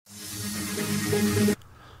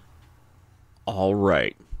All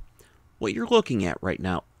right, what you're looking at right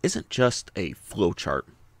now isn't just a flowchart,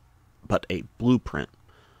 but a blueprint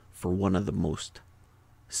for one of the most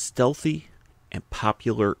stealthy and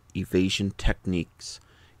popular evasion techniques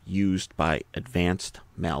used by advanced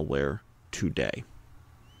malware today.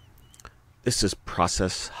 This is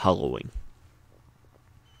process hollowing.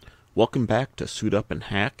 Welcome back to Suit Up and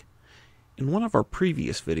Hack. In one of our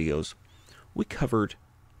previous videos, we covered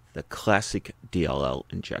the classic DLL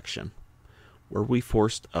injection, where we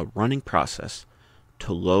forced a running process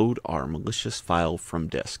to load our malicious file from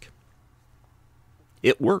disk.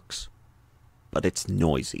 It works, but it's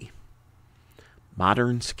noisy.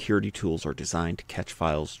 Modern security tools are designed to catch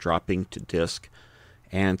files dropping to disk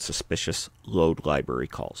and suspicious LoadLibrary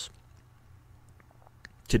calls.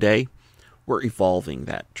 Today, we're evolving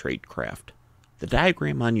that tradecraft. The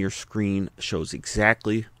diagram on your screen shows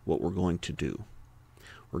exactly what we're going to do.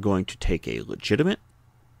 We're going to take a legitimate,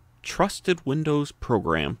 trusted Windows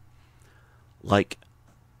program like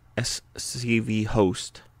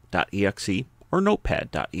scvhost.exe or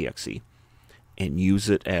Notepad.exe and use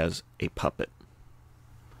it as a puppet.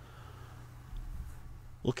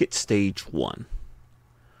 Look at stage 1.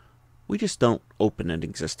 We just don't open an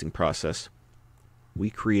existing process. We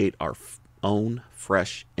create our own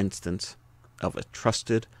fresh instance of a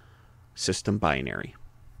trusted system binary,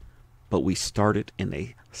 but we start it in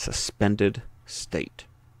a suspended state.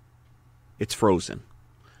 It's frozen,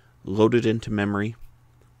 loaded into memory,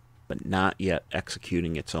 but not yet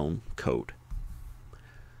executing its own code.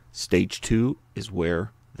 Stage 2 is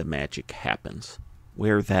where the magic happens,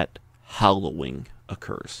 where that hollowing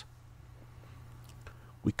occurs.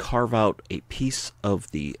 We carve out a piece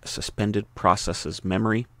of the suspended process's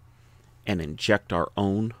memory and inject our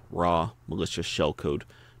own raw malicious shellcode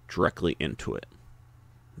directly into it.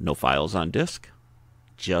 No files on disk,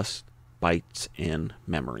 just bytes in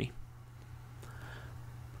memory.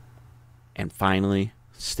 And finally,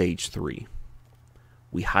 stage 3.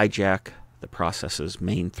 We hijack the process's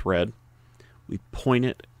main thread. We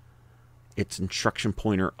point its instruction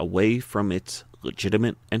pointer away from its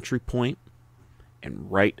legitimate entry point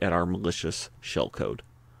and right at our malicious shellcode.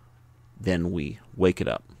 Then we wake it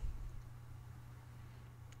up.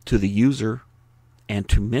 To the user and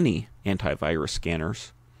to many antivirus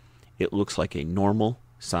scanners, it looks like a normal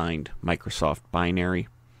signed Microsoft binary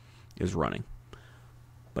is running.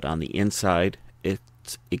 But on the inside,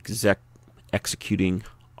 it's executing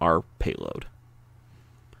our payload.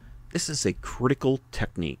 This is a critical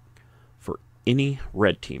technique for any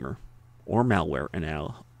red teamer or malware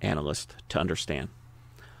analyst to understand.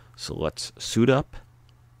 So let's suit up,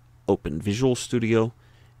 open Visual Studio,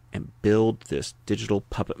 and build this digital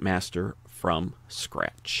puppet master from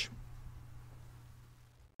scratch.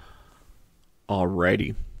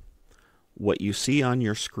 Alrighty, what you see on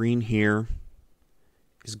your screen here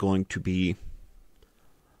is going to be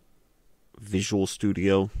Visual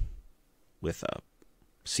Studio with a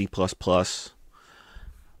C++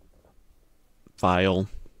 file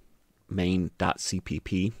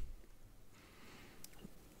main.cpp.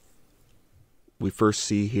 We first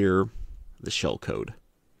see here the shellcode.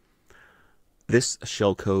 This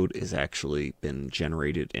shellcode is actually been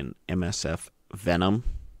generated in MSF Venom.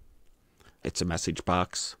 It's a message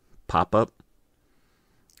box pop-up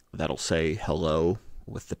that'll say hello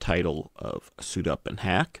with the title of Suit Up and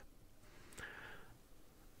Hack.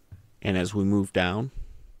 And as we move down,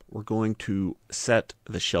 we're going to set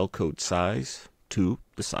the shellcode size to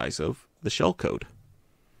the size of the shellcode.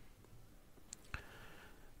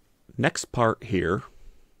 Next part here,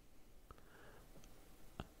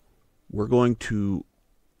 we're going to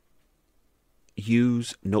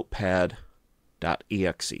use Notepad.exe.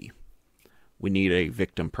 We need a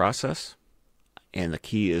victim process, and the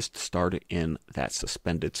key is to start it in that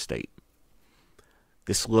suspended state.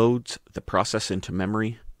 This loads the process into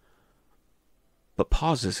memory, but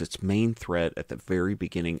pauses its main thread at the very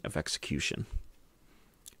beginning of execution.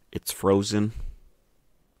 It's frozen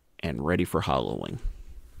and ready for hollowing.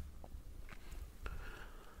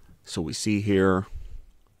 So we see here,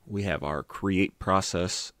 we have our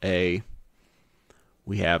CreateProcessA.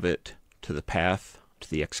 We have it to the path to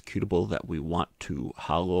the executable that we want to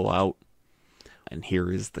hollow out. And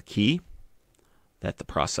here is the key that the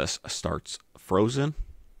process starts frozen.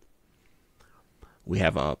 We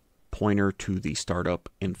have a pointer to the startup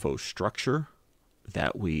info structure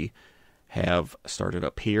that we have started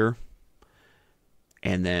up here.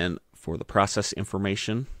 And then for the process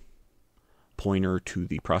information, pointer to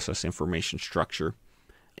the process information structure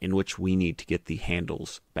in which we need to get the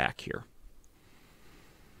handles back here.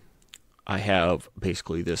 I have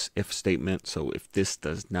basically this if statement, so if this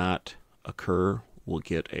does not occur, we'll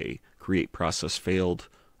get a create process failed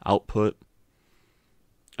output.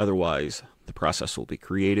 Otherwise, the process will be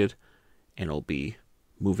created and it'll be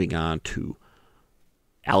moving on to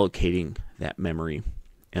allocating that memory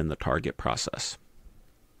in the target process.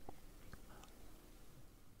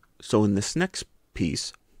 So in this next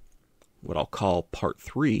piece, what I'll call part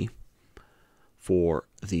 3 for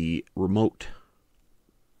the remote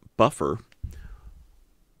buffer,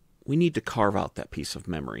 we need to carve out that piece of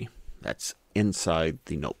memory that's inside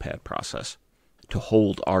the Notepad process to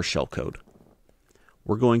hold our shellcode.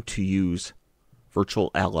 We're going to use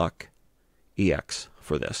VirtualAllocEx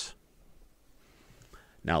for this.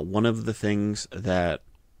 Now, one of the things that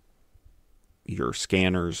your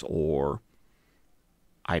scanners or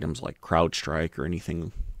items like CrowdStrike or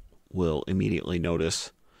anything will immediately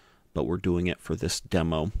notice, but we're doing it for this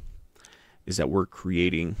demo, is that we're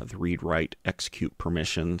creating the read, write, execute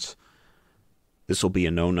permissions. This will be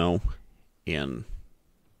a no-no in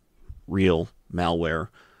real malware.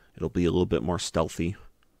 It'll be a little bit more stealthy,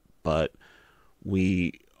 but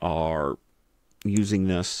we are using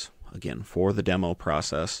this again for the demo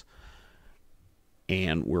process,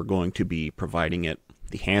 and we're going to be providing it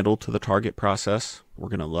the handle to the target process. We're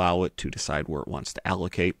going to allow it to decide where it wants to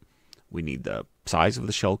allocate. We need the size of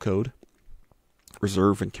the shellcode,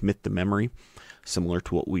 reserve and commit the memory, similar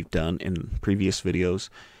to what we've done in previous videos,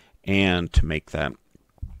 and to make that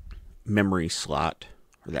memory slot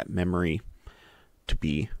or that memory to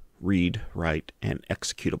be read, write, and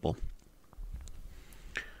executable.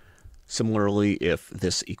 Similarly, if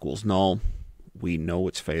this equals null, we know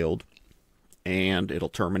it's failed and it'll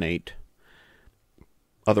terminate.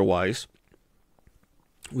 Otherwise,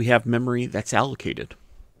 we have memory that's allocated.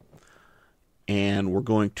 And we're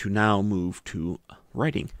going to now move to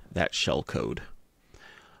writing that shellcode.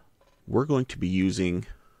 We're going to be using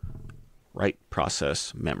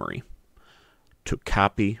WriteProcessMemory to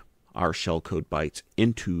copy our shellcode bytes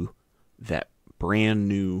into that brand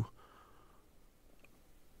new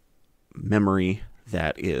memory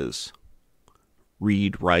that is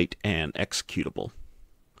read, write, and executable.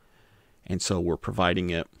 And so we're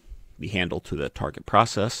providing it the handle to the target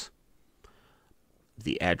process,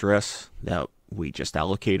 the address that we just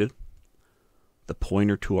allocated, the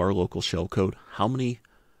pointer to our local shellcode, how many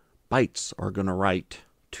bytes are going to write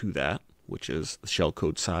to that, which is the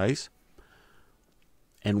shellcode size,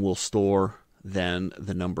 and we'll store then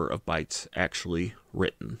the number of bytes actually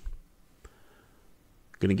written.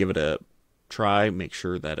 Going to give it a try, make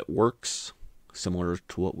sure that it works, similar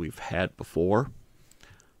to what we've had before.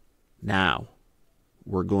 Now,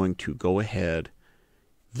 we're going to go ahead.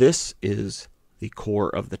 This is the core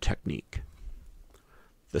of the technique.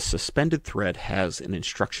 The suspended thread has an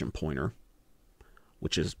instruction pointer,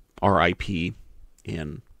 which is RIP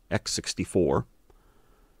in x64.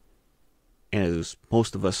 As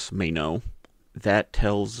most of us may know, that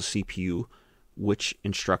tells the CPU which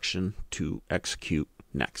instruction to execute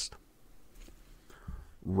next.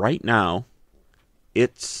 Right now,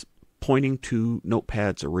 it's pointing to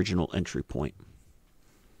Notepad's original entry point.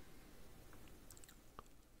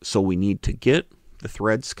 So we need to get the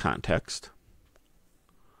thread's context,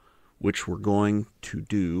 which we're going to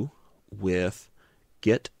do with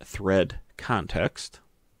GetThreadContext.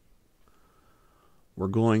 We're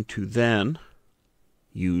going to then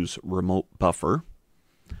use remote buffer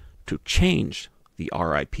to change the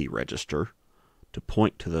RIP register to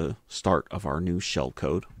point to the start of our new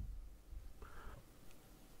shellcode,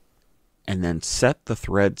 and then set the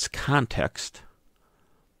thread's context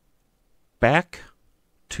back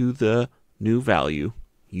to the new value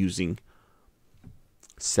using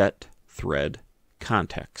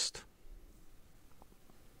SetThreadContext.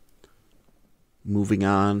 Moving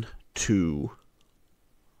on to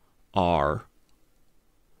our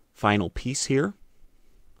final piece here,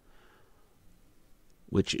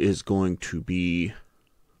 which is going to be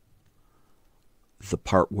the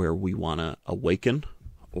part where we want to awaken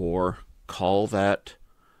or call that,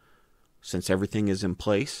 since everything is in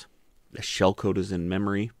place, the shellcode is in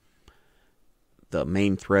memory, the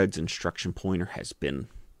main thread's instruction pointer has been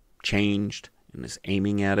changed and is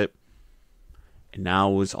aiming at it, and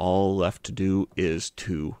now is all left to do is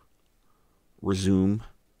to resume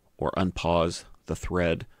or unpause the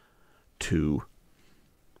thread to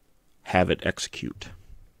have it execute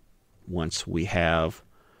once we have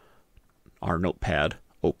our Notepad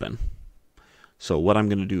open. So what I'm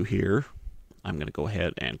going to do here, I'm going to go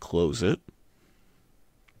ahead and close it.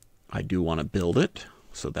 I do want to build it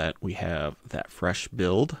so that we have that fresh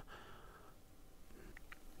build.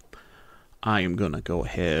 I am going to go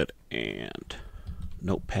ahead and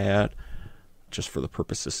Notepad. just for the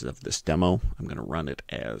purposes of this demo, I'm going to run it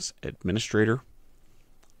as administrator.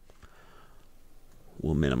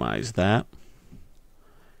 We'll minimize that.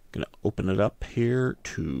 Going to open it up here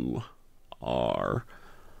to our,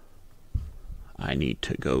 I need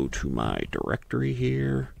to go to my directory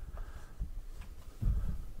here,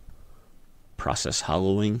 process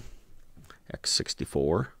hollowing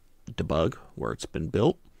x64 debug, where it's been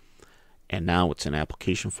built, and now it's in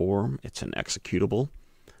application form, it's an executable.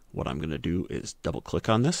 What I'm going to do is double click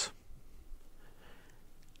on this,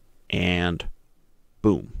 and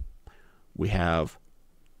boom, we have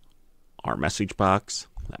our message box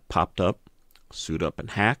that popped up, suit up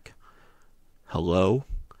and hack, hello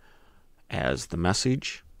as the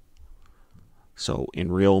message. So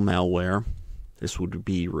in real malware, this would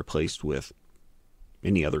be replaced with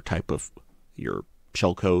any other type of your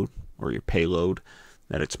shellcode or your payload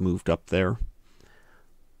that it's moved up there,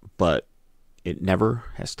 but it never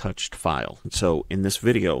has touched file. So in this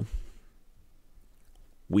video,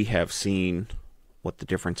 we have seen what the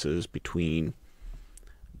difference is between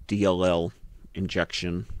DLL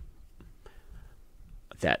injection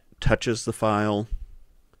that touches the file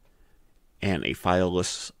and a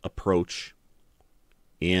fileless approach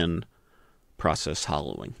in process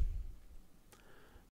hollowing.